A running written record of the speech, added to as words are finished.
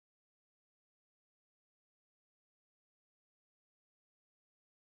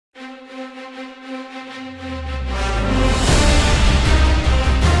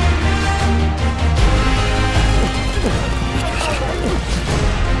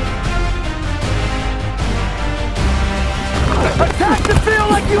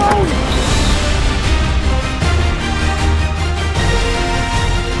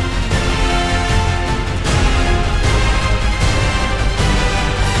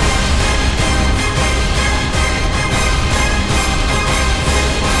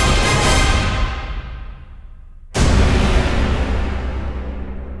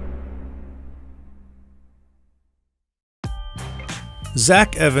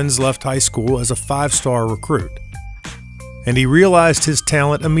Zach Evans left high school as a 5-star recruit, and he realized his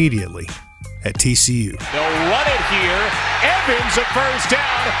talent immediately at TCU. They'll run it here. Evans a first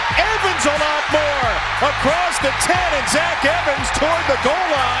down. Evans a lot more. Across the 10, and Zach Evans toward the goal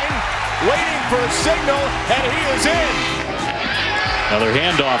line, waiting for a signal, and he is in. Another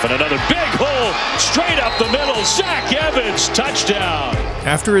handoff and another big hole straight up the middle. Zach Evans, touchdown.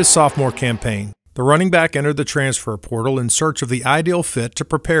 After his sophomore campaign, the running back entered the transfer portal in search of the ideal fit to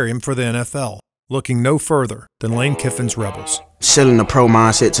prepare him for the NFL, looking no further than Lane Kiffin's Rebels. Selling a pro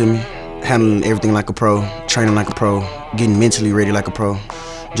mindset to me, handling everything like a pro, training like a pro, getting mentally ready like a pro.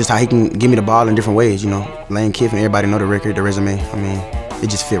 Just how he can give me the ball in different ways, you know. Lane Kiffin, everybody know the record, the resume. I mean, it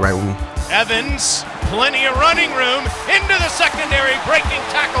just fit right with me. Evans, plenty of running room, into the secondary, breaking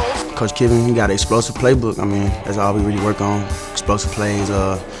tackles. Coach Kiffin, he got an explosive playbook. I mean, that's all we really work on, explosive plays.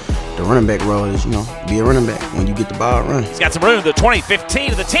 The running back role is, you know, be a running back. When you get the ball, run. He's got some room to the 20, 15,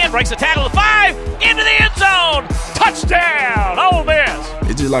 to the 10, breaks the tackle, the 5, into the end zone. Touchdown, Ole Miss.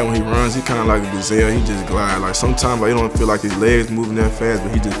 It's just like when he runs, he kind of like a gazelle. He just glides. Like sometimes like, you don't feel like his legs moving that fast,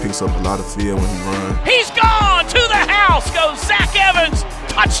 but he just picks up a lot of field when he runs. He's gone to the house, goes Zach Evans.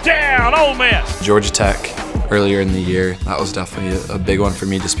 Touchdown, Ole Miss. Georgia Tech earlier in the year, that was definitely a big one for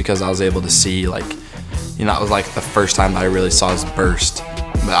me just because I was able to see, like, you know, it was like the first time that I really saw his burst.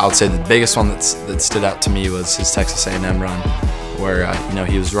 But I would say the biggest one that stood out to me was his Texas A&M run, where you know,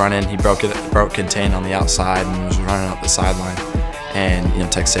 he was running, he broke contain on the outside and was running up the sideline, and you know,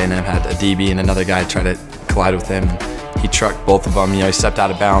 Texas A&M had a DB and another guy try to collide with him, and he trucked both of them. You know, he stepped out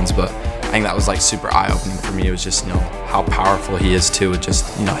of bounds, but I think that was like super eye-opening for me. It was just, you know, how powerful he is too, with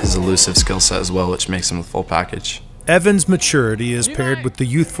just, you know, his elusive skill set as well, which makes him the full package. Evans' maturity is paired with the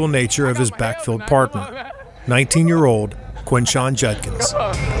youthful nature of his backfield partner, 19-year-old Quinshon Judkins.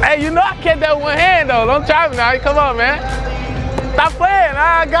 Hey, you know I catch that one hand though. Don't try me now. Come on, man. Stop playing.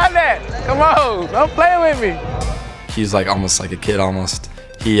 I got that. Come on. Don't play with me. He's like almost like a kid almost.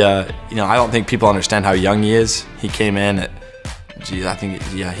 He, you know, I don't think people understand how young he is. He came in at, geez, I think,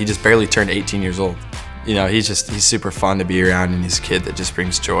 yeah, he just barely turned 18 years old. You know, he's super fun to be around, and he's a kid that just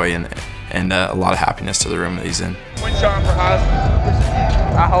brings joy and a lot of happiness to the room that he's in. Quinshon for Heisman.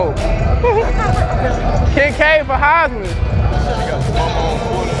 I hope. Kid K for Heisman.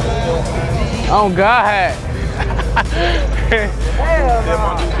 Oh God.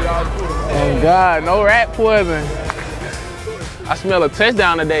 Oh God, no rat poison. I smell a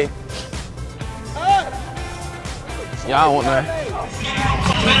touchdown today. Y'all want that?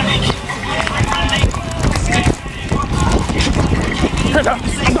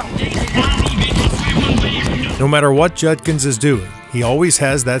 No matter what Judkins is doing, he always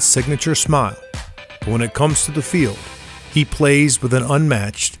has that signature smile. But when it comes to the field, he plays with an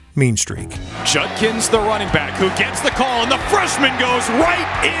unmatched mean streak. Judkins, the running back, who gets the call, and the freshman goes right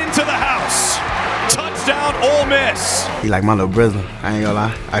into the house. Touchdown, Ole Miss. He like my little brother. I ain't gonna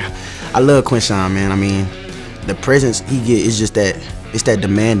lie. I love Quinshon, man. I mean, the presence he get is just that. It's that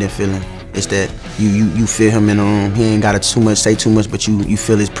demanding feeling. It's that you feel him in the room. He ain't gotta say too much, but you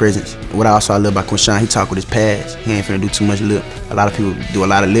feel his presence. What I love about Quinshon, he talk with his pads. He ain't finna do too much lip. A lot of people do a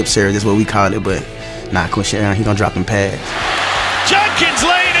lot of lip service. That's what we call it, but nah, Quinshon, he gonna drop them pads. Judkins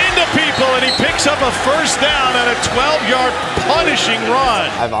laying into people, and he picks up a first down on a 12-yard punishing run.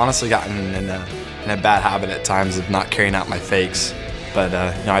 I've honestly gotten in a bad habit at times of not carrying out my fakes. But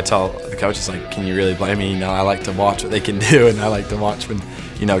you know, I tell the coaches, like, can you really blame me? You know, I like to watch what they can do, and I like to watch when,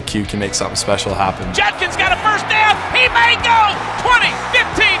 you know, Q can make something special happen. Judkins got a first down. He may go 20,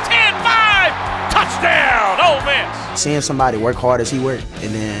 15, 10, 5. Touchdown, Ole Miss. Seeing somebody work hard as he worked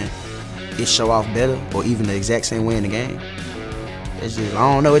and then it show off better or even the exact same way in the game, it's just,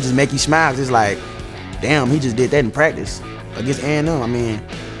 I don't know, it just make you smile. It's like, damn, he just did that in practice against A&M. I mean,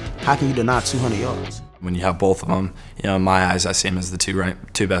 how can you deny 200 yards? When you have both of them, you know, in my eyes, I see them as the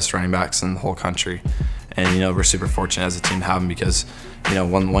two best running backs in the whole country. And, you know, we're super fortunate as a team to have them because, you know,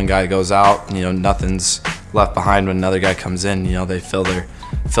 when one guy goes out, you know, nothing's left behind. When another guy comes in, you know, they fill their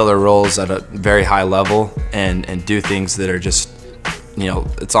roles at a very high level and do things that are just, you know,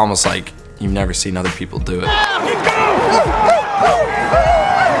 it's almost like you've never seen other people do it. You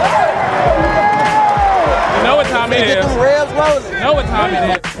know what time it is. You know what time it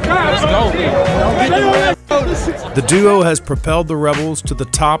is. Let's go. The duo has propelled the Rebels to the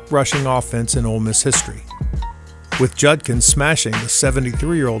top rushing offense in Ole Miss history, with Judkins smashing the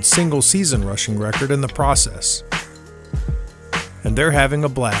 73-year-old single-season rushing record in the process. And they're having a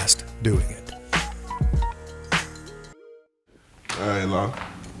blast doing it. All right, Law.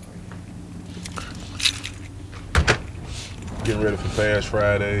 Getting ready for Fast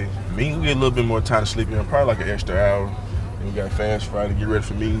Friday. Me, we get a little bit more time to sleep in, probably like an extra hour. Then we got Fast Friday, get ready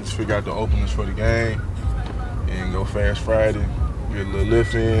for meetings, figure out the openers for the game, and go Fast Friday, get a little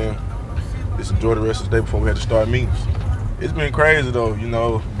lift in, just enjoy the rest of the day before we had to start meetings. It's been crazy though, you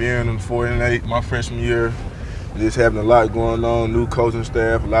know, being in 4-8 my freshman year, just having a lot going on, new coaching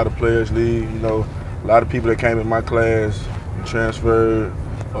staff, a lot of players leave, you know, a lot of people that came in my class and transferred,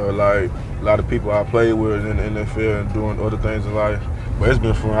 or like a lot of people I played with in the NFL and doing other things in life. But it's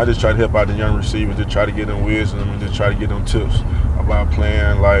been fun. I just try to help out the young receivers, just try to get them wisdom and just try to get them tips about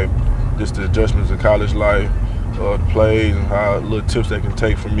playing, like just the adjustments in college life, the plays and how little tips they can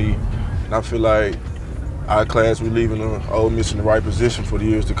take from me. And I feel like our class, we're leaving Ole Miss in the right position for the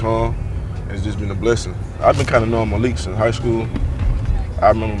years to come. It's just been a blessing. I've been kind of knowing Malik since high school. I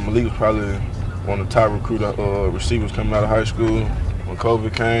remember Malik was probably one of the top receivers coming out of high school when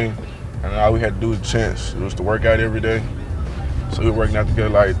COVID came. And all we had to do was a chance. It was to work out every day. So we were working out together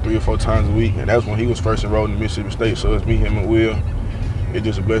like 3 or 4 times a week. And that's when he was first enrolled in Mississippi State. So it's me, him, and Will. It's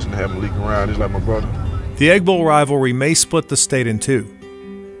just a blessing to have Malik around. He's like my brother. The Egg Bowl rivalry may split the state in two,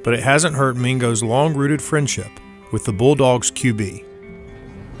 but it hasn't hurt Mingo's long-rooted friendship with the Bulldogs QB.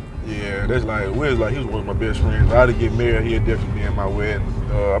 Yeah, that's like, Will's like, he was one of my best friends. If I had to get married, he'd definitely be in my wedding.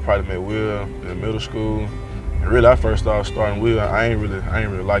 I probably met Will in middle school. And really, I first starting Will, I ain't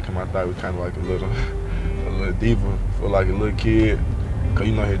really like him. I thought he was kind of like a little diva for like a little kid. Cause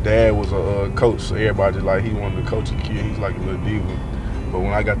you know his dad was a coach, so everybody just like, he wanted to coach a kid. He's like a little diva. But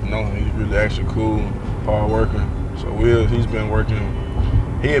when I got to know him, he's really actually cool, hard working. So Will, he's been working.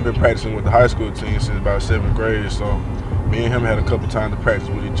 He had been practicing with the high school team since about 7th grade. So me and him had a couple times to practice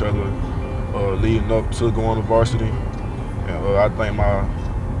with each other leading up to going to varsity. And I think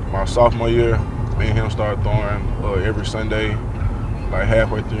my sophomore year, me and him started throwing every Sunday, like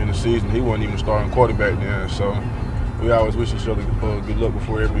halfway through in the season. He wasn't even starting quarterback then, so we always wish each other good luck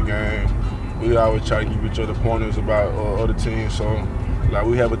before every game. We always try to give each other pointers about other teams. So like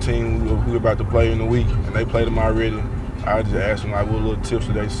we have a team who about to play in the week, and they played them already. I just ask them like what little tips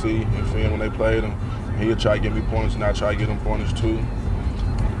did they see and film when they played them. He'll try to give me pointers, and I try to give him pointers too.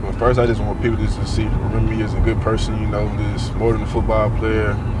 But first, I just want people just to see, remember me as a good person, you know, just more than a football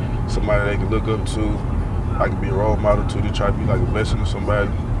player, somebody they can look up to. I can be a role model to. They try to be like a blessing to somebody.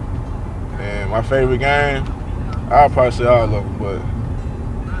 And my favorite game, I'll probably say all of them, but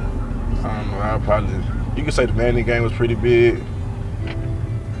I don't know. You could say the Vandy game was pretty big.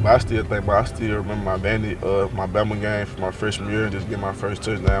 But I still remember my Bama game from my freshman year, and just get my first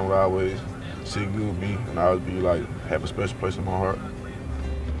touchdown would always sit good with me, and I always be like, have a special place in my heart.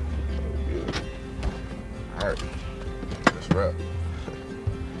 Yeah. All right, let's wrap.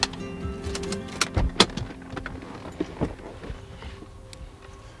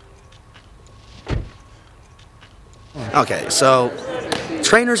 Okay, so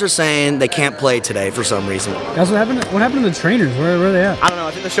trainers are saying they can't play today for some reason. That's what happened. What happened to the trainers? Where are they at? I don't know.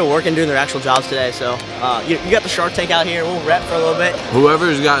 I think they're still working, doing their actual jobs today. So you got the Shark Tank out here. We'll rep for a little bit.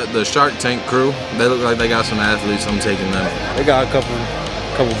 Whoever's got the Shark Tank crew, they look like they got some athletes. I'm taking them. They got a couple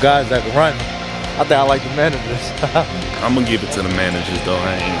guys that can run. I think I like the managers. I'm gonna give it to the managers though.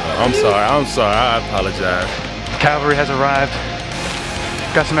 I'm sorry. I apologize. Cavalry has arrived.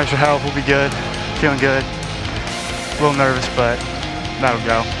 Got some extra help. We'll be good. Feeling good. A little nervous, but that'll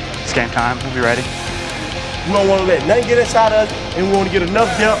go. It's game time. We'll be ready. We don't want to let nothing get inside us, and we want to get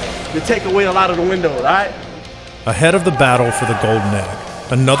enough depth to take away a lot of the windows, all right? Ahead of the battle for the Golden Egg,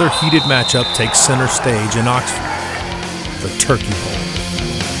 another heated matchup takes center stage in Oxford, the Turkey Bowl.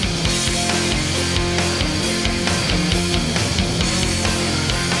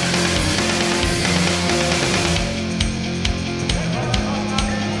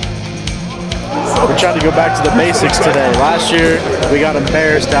 We're trying to go back to the basics today. Last year, we got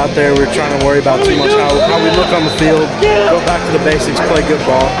embarrassed out there. We were trying to worry about too much how we look on the field. Go back to the basics, play good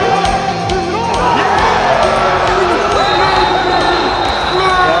ball.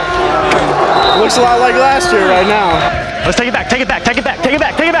 Looks a lot like last year right now. Let's take it back. Take it back. Take it back. Take it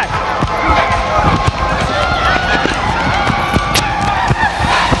back. Take it back.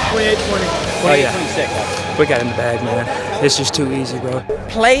 28-20. 28-26. We got in the bag, man. It's just too easy, bro.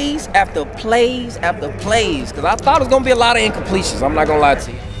 Plays after plays after plays, because I thought it was going to be a lot of incompletions. I'm not going to lie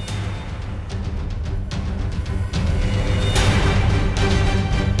to you.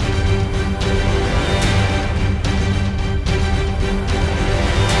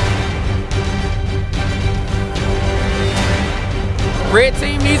 Red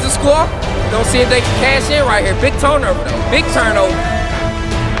team needs a score. Don't see if they can cash in right here. Big turnover, though. Big turnover.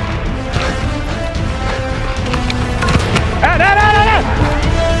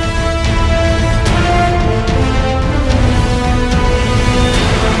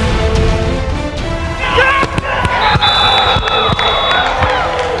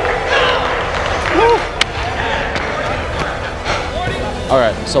 All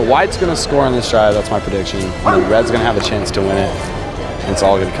right, so White's going to score on this drive. That's my prediction. And then Red's going to have a chance to win it. And it's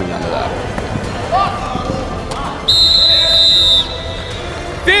all going to come down to that.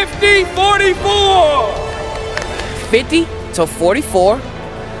 50-44. 50 to 44.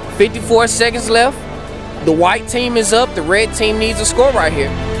 54 seconds left. The white team is up. The red team needs a score right here.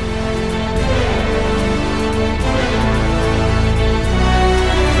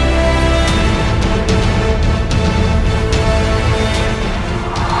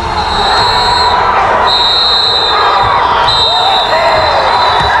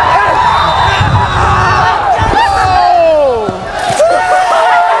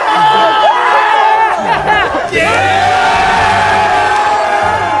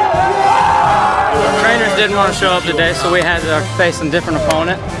 Didn't want to show up today, so we had to face a different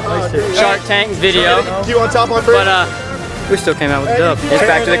opponent. Shark Tank video. Do you want top my friend? But we still came out with a dub. It's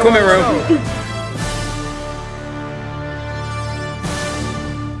back to the equipment room.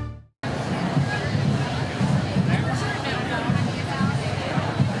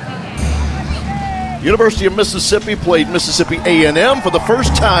 University of Mississippi played Mississippi A&M for the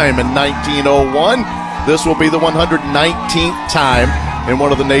first time in 1901. This will be the 119th time in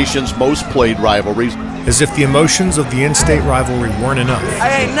one of the nation's most played rivalries. As if the emotions of the in-state rivalry weren't enough.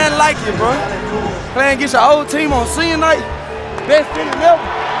 I ain't nothing like it, bro. Playing against your old team on senior night, best feeling ever.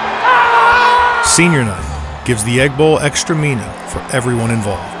 Senior night gives the Egg Bowl extra meaning for everyone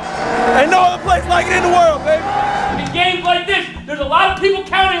involved. Ain't no other place like it in the world, baby. In games like this, there's a lot of people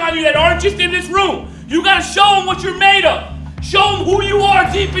counting on you that aren't just in this room. You gotta show them what you're made of. Show them who you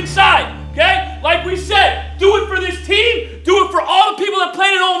are deep inside, okay? Like we said, do it for this team, do it for all the people that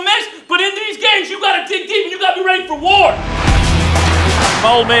played at Ole Miss, but in these games, you gotta dig deep and you gotta be ready for war.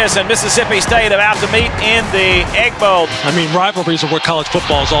 Ole Miss and Mississippi State about to meet in the Egg Bowl. I mean, rivalries are what college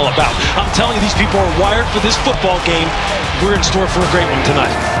football is all about. I'm telling you, these people are wired for this football game. We're in store for a great one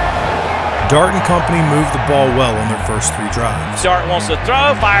tonight. Dart and company moved the ball well on their first 3 drives. Dart wants to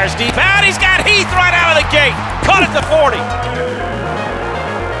throw, fires deep out. He's got Heath right out of the gate. Caught at the 40.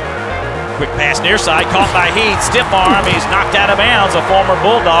 Quick pass near side, caught by Heath. Stiff arm, he's knocked out of bounds. A former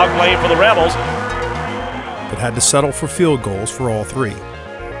Bulldog playing for the Rebels. But had to settle for field goals for all 3.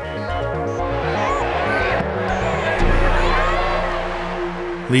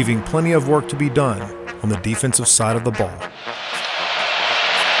 Leaving plenty of work to be done on the defensive side of the ball.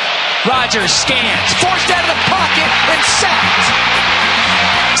 Rogers scans, forced out of the pocket and sacked.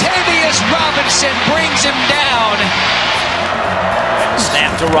 Tavius Robinson brings him down.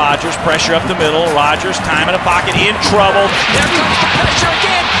 Snap to Rogers, pressure up the middle. Rogers, time in the pocket, in trouble. There comes the pressure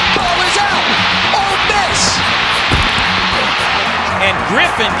again. Ball is out. Ole Miss. And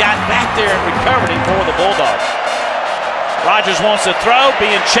Griffin got back there and recovered him for the Bulldogs. Rogers wants to throw,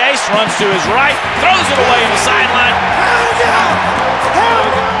 being chased, runs to his right, throws it away in the sideline.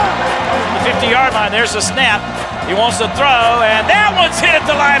 The 50-yard line, there's the snap. He wants to throw, and that one's hit at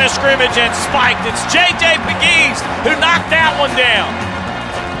the line of scrimmage and spiked. It's J.J. Pegues who knocked that one down.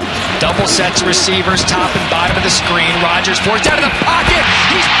 Double sets receivers, top and bottom of the screen. Rogers forced out of the pocket.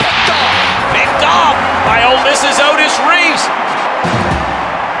 He's picked off. Picked off by Ole Miss's Otis Reeves.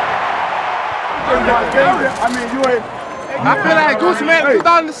 I feel like Gucci Man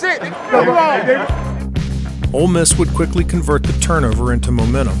 2006. Come on. Ole Miss would quickly convert the turnover into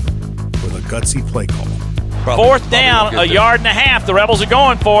momentum with a gutsy play call. Fourth down, a yard and a half. The Rebels are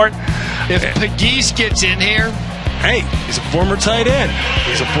going for it. If Pegues gets in here, hey, he's a former tight end.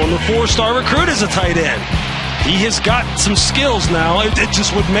 He's a former 4-star recruit as a tight end. He has got some skills now. It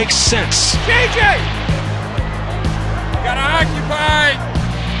just would make sense. JJ! Gotta occupy.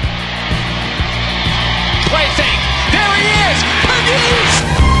 Play fake. There he is! Pegues!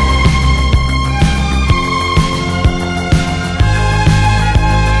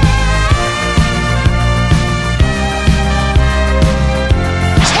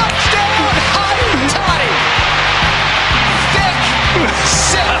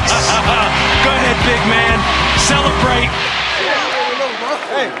 Go ahead, big man. Celebrate.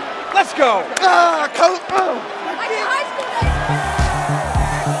 Hey, let's go. Coach.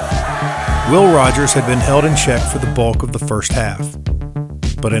 Will Rogers had been held in check for the bulk of the first half.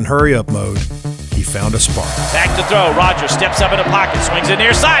 But in hurry-up mode, he found a spark. Back to throw. Rogers steps up in the pocket, swings it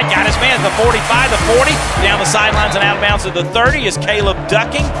near side, got his man at the 45, the 40, down the sidelines and out of bounds to the 30 is Caleb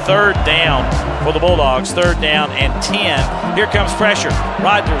ducking. Third down for the Bulldogs, 3rd down and 10. Here comes pressure.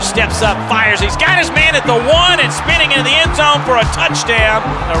 Rogers steps up, fires. He's got his man at the 1 and spinning into the end zone for a touchdown.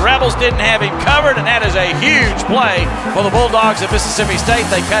 The Rebels didn't have him covered, and that is a huge play for the Bulldogs at Mississippi State.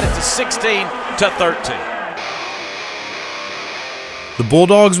 They cut it to 16 to 13. The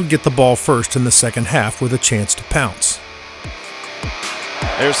Bulldogs would get the ball first in the second half with a chance to pounce.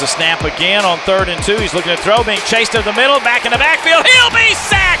 There's the snap again on 3rd and 2. He's looking to throw, being chased to the middle, back in the backfield. He'll be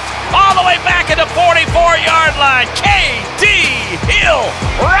sacked all the way back at the 44-yard line. K.D. Hill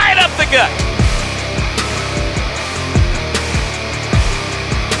right up the gut.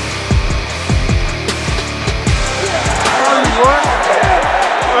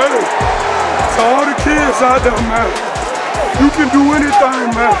 To all the kids out there, man, you can do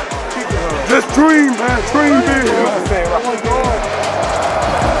anything, man. Just dream, man. Dream big, man.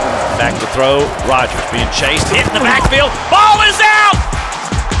 Back to throw. Rogers being chased, hit in the backfield. Ball is out!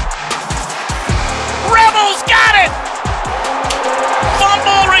 Rebels got it!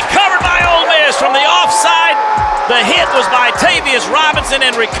 Fumble recovered by Ole Miss from the offside. The hit was by Tavius Robinson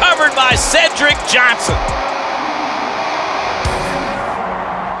and recovered by Cedric Johnson.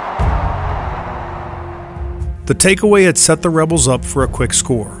 The takeaway had set the Rebels up for a quick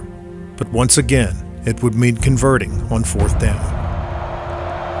score, but once again, it would mean converting on 4th down.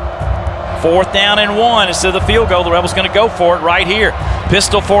 4th down and 1 instead of the field goal. The Rebels going to go for it right here.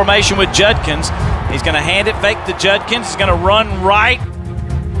 Pistol formation with Judkins. He's going to hand it fake to Judkins. He's going to run right.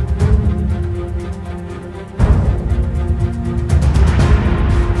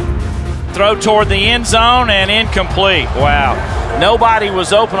 Throw toward the end zone and incomplete. Wow. Nobody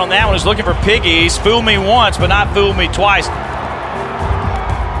was open on that one. He's looking for piggies. Fooled me once, but not fooled me twice.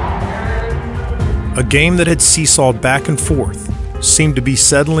 A game that had seesawed back and forth seemed to be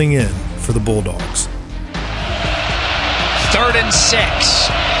settling in for the Bulldogs. 3rd and 6.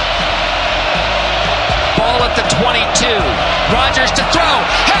 Ball at the 22. Rogers to throw.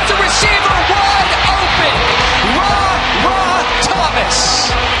 Has the receiver wide open. Thomas.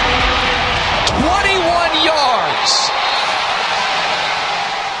 21 yards.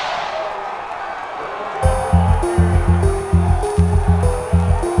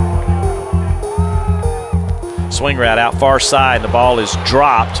 Swing route out far side. The ball is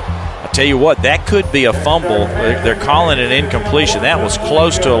dropped. I tell you what, that could be a fumble. They're calling it an incompletion. That was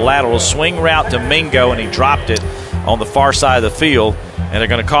close to a lateral swing route to Mingo, and he dropped it on the far side of the field, and they're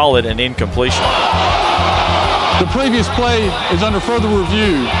going to call it an incompletion. The previous play is under further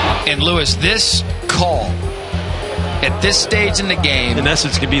review. And Lewis, this call at this stage in the game, in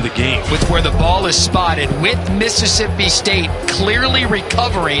essence, could be the game. With where the ball is spotted, with Mississippi State clearly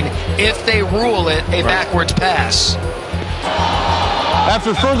recovering if they rule it a backwards pass.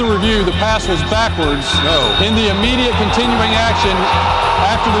 After further review, the pass was backwards. In the immediate continuing action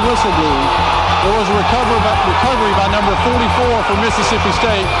after the whistle blew, there was a recovery by number 44 for Mississippi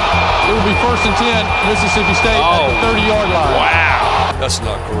State. It will be 1st and 10, Mississippi State at the 30-yard line. Wow. That's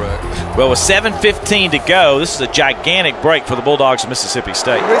not correct. Well, with 7:15 to go, this is a gigantic break for the Bulldogs of Mississippi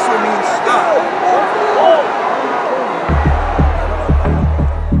State. Whistle means stop.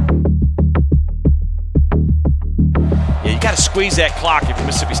 Yeah, you got to squeeze that clock if you're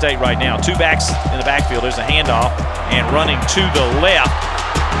Mississippi State right now. 2 backs in the backfield. There's a handoff, and running to the left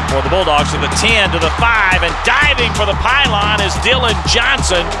for the Bulldogs to the 10, to the 5, and diving for the pylon is Dylan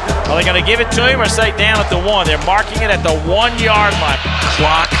Johnson. Are they going to give it to him or say down at the 1? They're marking it at the 1-yard line.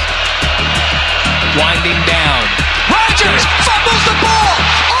 Clock winding down. Rogers fumbles the ball.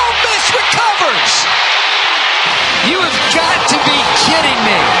 Ole Miss recovers. You have got to be kidding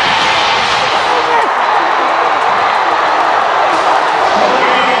me.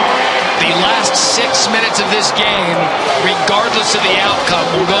 The last 6 minutes of this game, regardless of the outcome,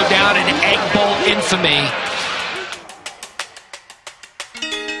 will go down in Egg Bowl infamy.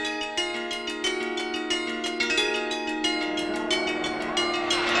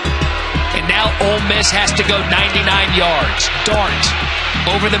 And now Ole Miss has to go 99 yards. Dart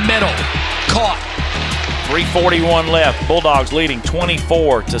over the middle. Caught. 3:41 left. Bulldogs leading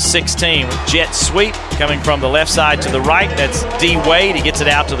 24-16 with jet sweep coming from the left side to the right. That's D. Wade. He gets it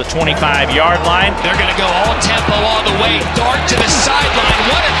out to the 25-yard line. They're going to go all tempo all the way. Dart to the sideline.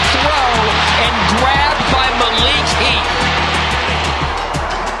 What a throw, and grabbed by Malik Heath.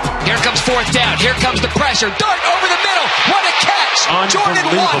 Here comes 4th down. Here comes the pressure. Dart over the middle. What a catch. Jordan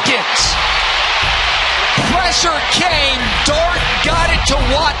Watkins. Pressure came. Dart got it to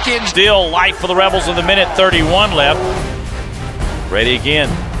Watkins. Still life for the Rebels with 1:31 left. Ready again.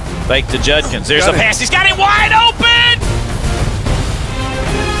 Fake to Judkins. There's a pass. He's got it wide open.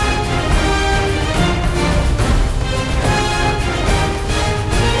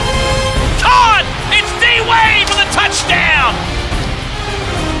 Caught. It's D-Wade for the touchdown.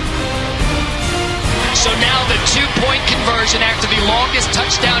 So now the 2-point conversion after the longest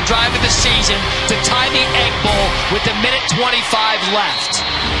touchdown drive of the season to tie the Egg Bowl with 1:25 left.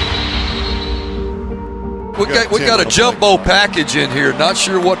 We got a jumbo package in here. Not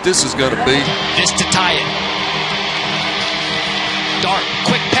sure what this is going to be. This to tie it. Dart,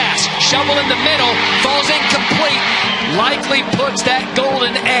 quick pass, shovel in the middle, falls incomplete. Likely puts that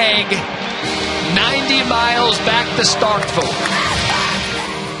golden egg 90 miles back to Starkville.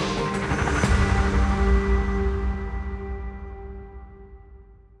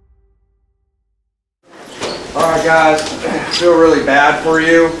 All right, guys, I feel really bad for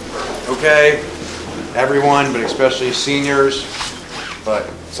you, okay? Everyone, but especially seniors. But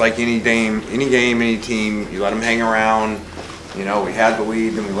it's like any game, any team, you let them hang around. You know, we had the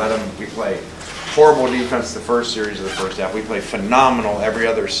lead, then we played horrible defense the first series of the first half. We played phenomenal every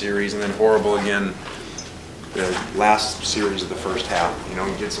other series, and then horrible again the last series of the first half. You know,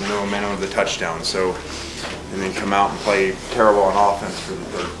 we get some momentum of the touchdown, so, and then come out and play terrible on offense for the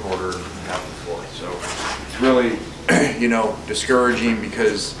third quarter and half the fourth. So it's really, you know, discouraging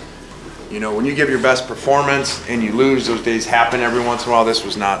because, you know, when you give your best performance and you lose, those days happen every once in a while. This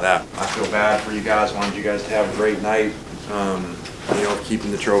was not that. I feel bad for you guys. Wanted you guys to have a great night, you know,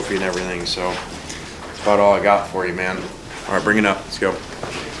 keeping the trophy and everything. So that's about all I got for you, man. All right, bring it up. Let's go.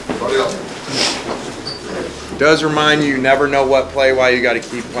 It does remind you never know what play, why you got to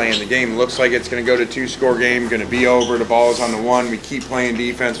keep playing. The game looks like it's going to go to 2-score game, going to be over. The ball is on the 1. We keep playing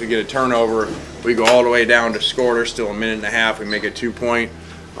defense. We get a turnover. We go all the way down to score. There's still a minute and a half. We make a 2-point.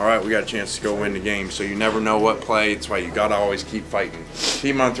 All right, we got a chance to go win the game. So you never know what play. That's why you got to always keep fighting.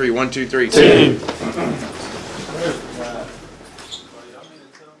 Team on 3. 1, 2, 3. Team.